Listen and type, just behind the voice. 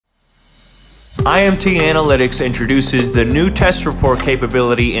IMT Analytics introduces the new test report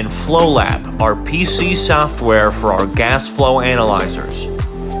capability in FlowLab, our PC software for our gas flow analyzers.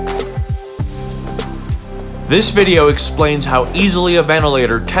 This video explains how easily a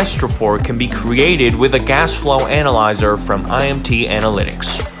ventilator test report can be created with a gas flow analyzer from IMT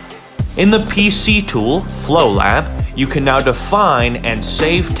Analytics. In the PC tool, FlowLab, you can now define and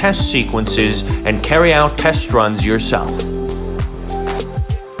save test sequences and carry out test runs yourself.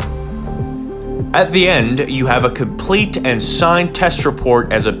 At the end, you have a complete and signed test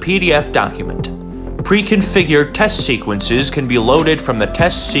report as a PDF document. Pre-configured test sequences can be loaded from the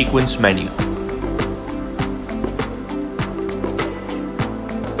test sequence menu.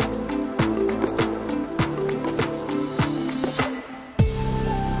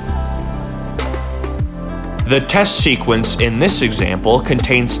 The test sequence in this example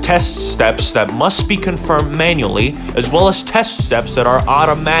contains test steps that must be confirmed manually, as well as test steps that are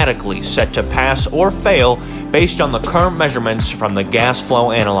automatically set to pass or fail based on the current measurements from the gas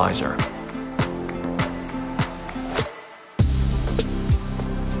flow analyzer.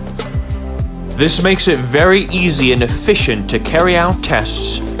 This makes it very easy and efficient to carry out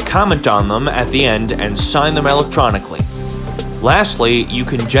tests, comment on them at the end, and sign them electronically. Lastly, you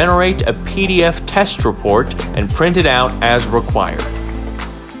can generate a PDF test report and print it out as required.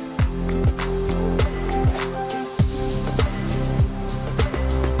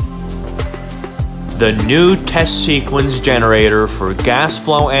 The new test sequence generator for gas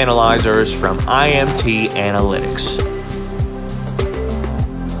flow analyzers from IMT Analytics.